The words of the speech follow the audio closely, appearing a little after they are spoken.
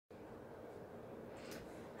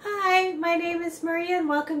my name is Maria and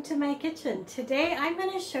welcome to my kitchen. Today I'm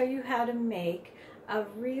going to show you how to make a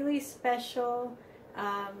really special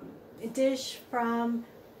dish from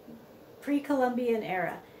pre-Columbian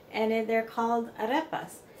era, and they're called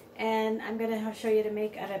arepas. And I'm going to show you to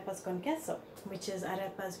make arepas con queso, which is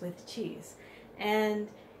arepas with cheese. And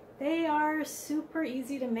they are super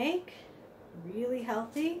easy to make, really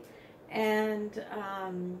healthy, and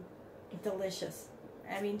delicious.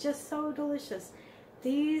 I mean, just so delicious.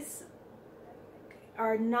 These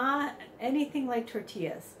are not anything like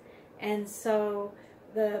tortillas, and so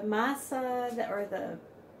the masa or the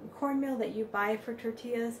cornmeal that you buy for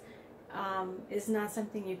tortillas is not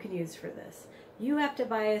something you can use for this. You have to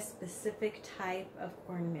buy a specific type of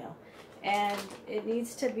cornmeal, and it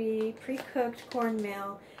needs to be pre-cooked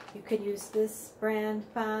cornmeal. You can use this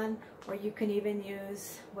brand pan, or you can even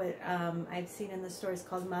use what I've seen in the stores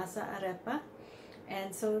called masa arepa.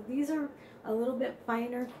 And so these are a little bit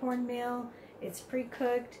finer cornmeal. It's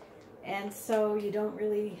pre-cooked, and so you don't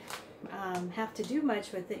really have to do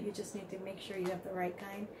much with it. You just need to make sure you have the right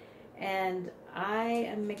kind. And I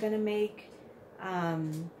am going to make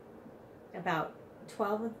about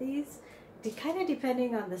 12 of these. Kind of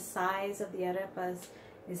depending on the size of the arepas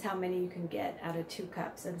is how many you can get out of 2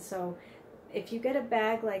 cups. And so if you get a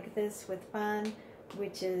bag like this with pan,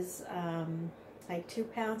 which is like 2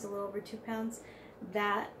 pounds, a little over 2 pounds,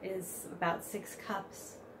 that is about 6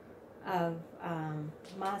 cups of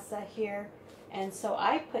masa here. And so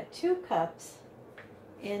I put 2 cups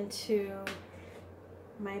into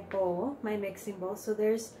my bowl, my mixing bowl. So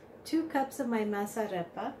there's 2 cups of my masa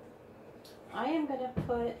arepa. I am going to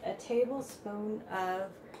put a tablespoon of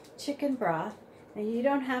chicken broth. Now you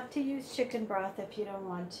don't have to use chicken broth if you don't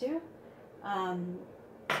want to.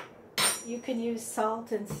 You can use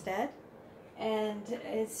salt instead.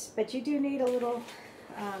 But you do need a little,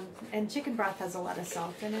 and chicken broth has a lot of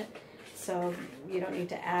salt in it, so you don't need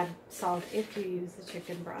to add salt if you use the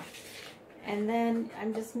chicken broth. And then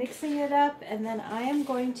I'm just mixing it up, and then I am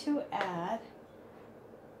going to add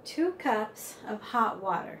 2 cups of hot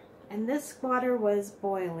water. And this water was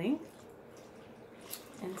boiling,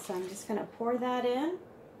 and so I'm just going to pour that in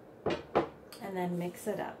and then mix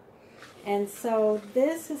it up. And so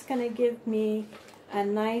this is going to give me a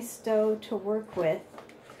nice dough to work with.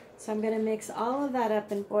 So I'm going to mix all of that up,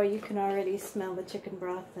 and boy, you can already smell the chicken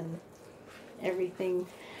broth and everything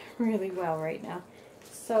really well right now.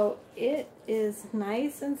 So it is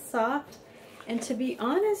nice and soft, and to be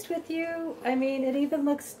honest with you, I mean, it even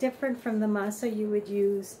looks different from the masa you would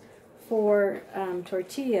use for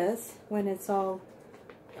tortillas when it's all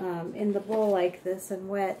in the bowl like this and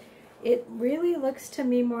wet. It really looks to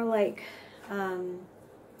me more like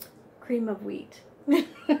cream of wheat.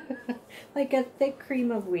 Like a thick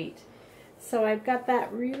cream of wheat. So I've got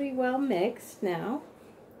that really well mixed now.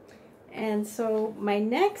 And so my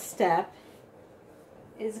next step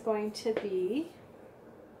is going to be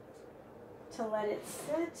to let it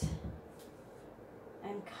sit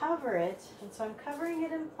and cover it. And so I'm covering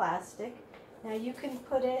it in plastic. Now you can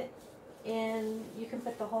put it in, you can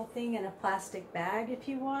put the whole thing in a plastic bag if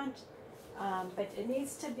you want, but it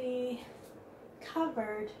needs to be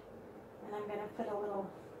covered. And I'm going to put a little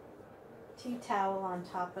tea towel on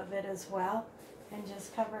top of it as well and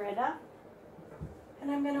just cover it up. And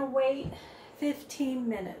I'm going to wait 15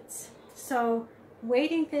 minutes. So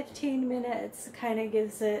waiting 15 minutes kind of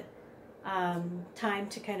gives it time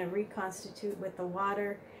to kind of reconstitute with the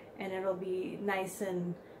water, and it'll be nice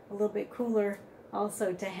and a little bit cooler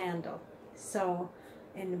also to handle. So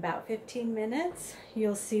in about 15 minutes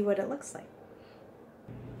you'll see what it looks like.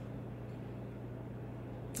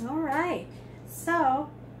 All right, so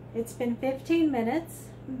it's been 15 minutes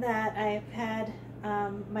that I've had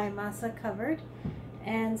my masa covered,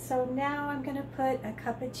 and so now I'm going to put a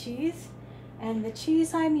cup of cheese, and the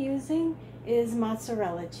cheese I'm using is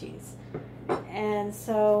mozzarella cheese. And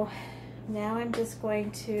so now I'm just going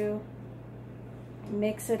to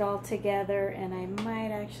mix it all together, and I might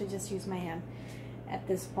actually just use my hand at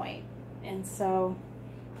this point. And so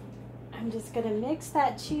I'm just going to mix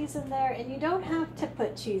that cheese in there, and you don't have to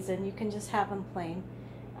put cheese in, you can just have them plain.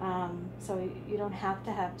 So you don't have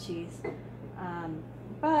to have cheese.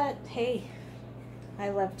 But hey, I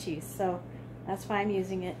love cheese, so that's why I'm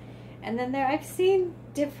using it. And then I've seen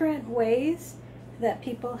different ways that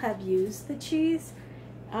people have used the cheese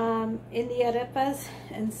in the arepas,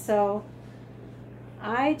 and so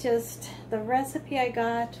the recipe I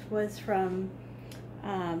got was from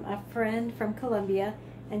a friend from Colombia,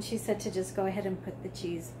 and she said to just go ahead and put the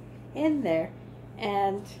cheese in there,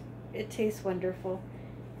 and it tastes wonderful.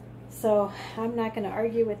 So I'm not going to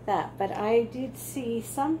argue with that, but I did see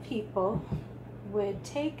some people would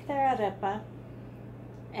take their arepa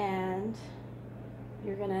and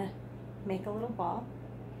you're gonna make a little ball,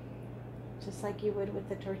 just like you would with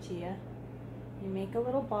the tortilla. You make a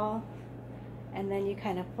little ball and then you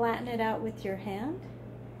kind of flatten it out with your hand.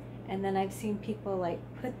 And then I've seen people like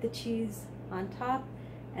put the cheese on top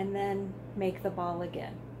and then make the ball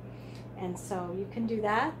again. And so you can do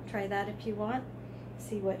that, try that if you want,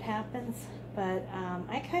 see what happens. But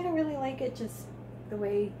I kind of really like it just the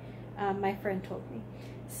way my friend told me.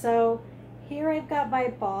 So here I've got my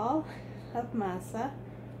ball of masa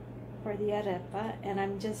for the arepa, and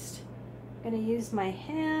I'm just going to use my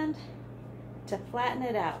hand to flatten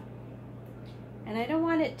it out. And I don't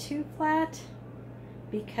want it too flat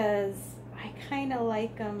because I kind of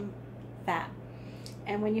like them fat.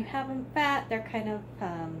 And when you have them fat, they're kind of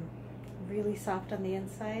really soft on the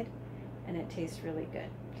inside and it tastes really good.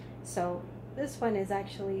 So this one is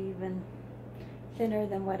actually even thinner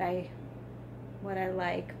than what I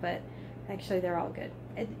like, but actually they're all good.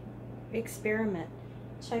 Experiment,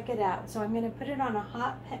 check it out. So I'm going to put it on a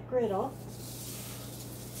hot griddle,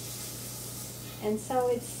 and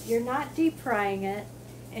so you're not deep frying it.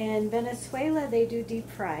 In Venezuela they do deep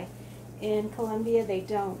fry. In Colombia they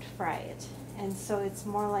don't fry it, and so it's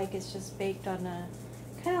more like it's just baked on a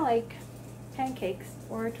kind of like pancakes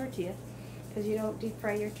or a tortilla, because you don't deep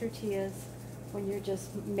fry your tortillas when you're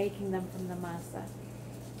just making them from the masa.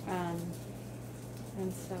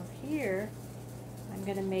 And so here I'm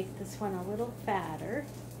going to make this one a little fatter,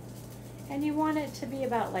 and you want it to be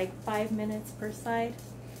about like 5 minutes per side.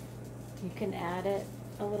 You can add it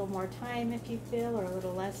a little more time if you feel, or a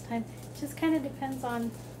little less time. It just kind of depends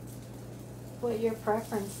on what your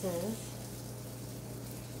preference is.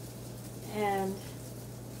 And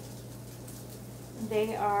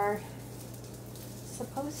they are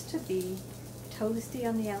supposed to be toasty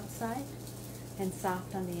on the outside and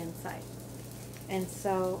soft on the inside. And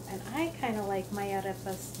so, and I kind of like my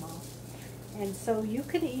arepas small. And so you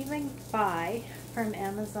could even buy from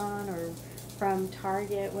Amazon or from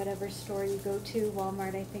Target, whatever store you go to,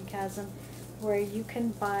 Walmart I think has them, where you can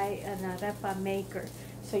buy an arepa maker.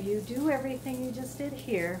 So you do everything you just did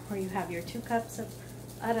here, where you have your 2 cups of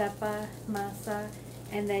arepa masa,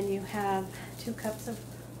 and then you have 2 cups of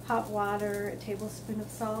hot water, a tablespoon of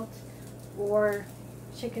salt, or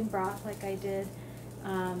chicken broth like I did.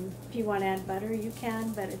 If you want to add butter, you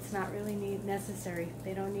can, but it's not really necessary.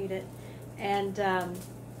 They don't need it. And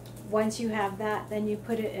once you have that, then you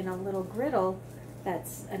put it in a little griddle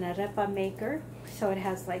that's an arepa maker. So it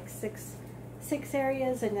has like six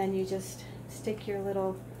areas, and then you just stick your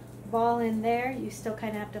little ball in there. You still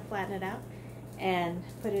kind of have to flatten it out and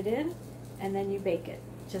put it in, and then you bake it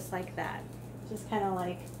just like that. Just kind of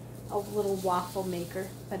like a little waffle maker,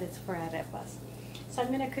 but it's for arepas. So I'm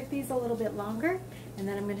going to cook these a little bit longer, and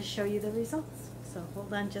then I'm going to show you the results. So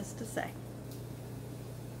hold on just a sec.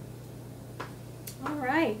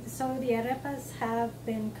 Alright, so the arepas have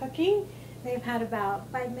been cooking. They've had about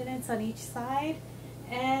 5 minutes on each side,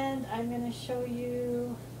 and I'm going to show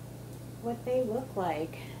you what they look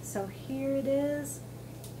like. So here it is.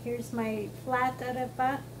 Here's my flat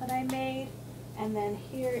arepa that I made, and then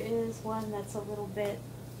here is one that's a little bit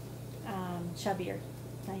chubbier,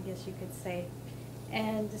 I guess you could say.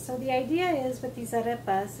 And so the idea is with these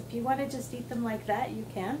arepas, if you want to just eat them like that, you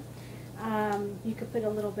can. You could put a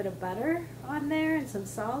little bit of butter on there and some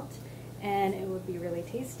salt, and it would be really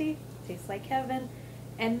tasty. Tastes like heaven.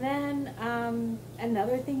 And then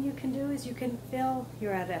another thing you can do is you can fill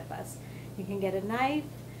your arepas. You can get a knife,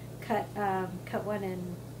 cut one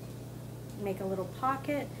and make a little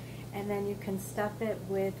pocket, and then you can stuff it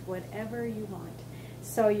with whatever you want.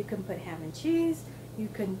 So you can put ham and cheese, you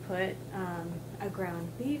can put a ground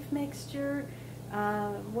beef mixture,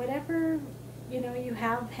 whatever you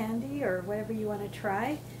have handy, or whatever you want to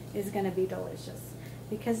try is going to be delicious.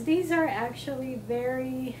 Because these are actually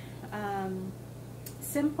very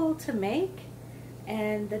simple to make,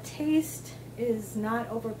 and the taste is not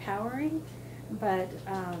overpowering, but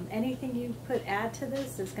anything you add to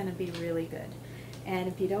this is going to be really good. And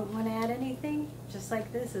if you don't want to add anything, just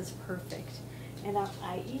like this is perfect. And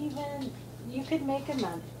you could make them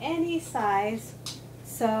on any size.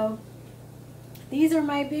 So these are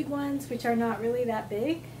my big ones, which are not really that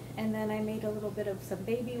big, and then I made a little bit of some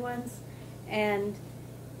baby ones. And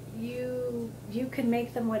you can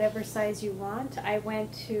make them whatever size you want. I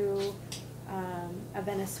went to a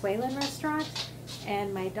Venezuelan restaurant,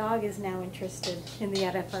 and my dog is now interested in the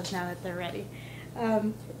arepas now that they're ready.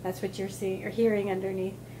 That's what you're seeing or hearing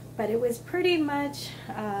underneath. But it was pretty much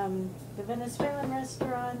the Venezuelan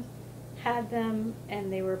restaurant had them,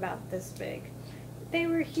 and they were about this big. They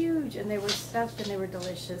were huge, and they were stuffed, and they were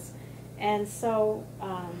delicious. And so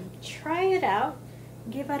try it out.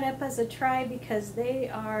 Give arepas a try because they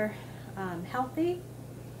are healthy,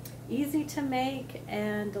 easy to make,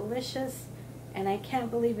 and delicious. And I can't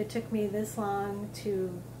believe it took me this long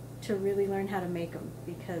to really learn how to make them,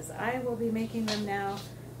 because I will be making them now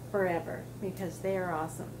forever because they are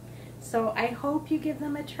awesome. So I hope you give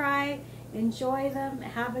them a try, enjoy them,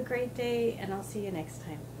 have a great day, and I'll see you next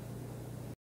time.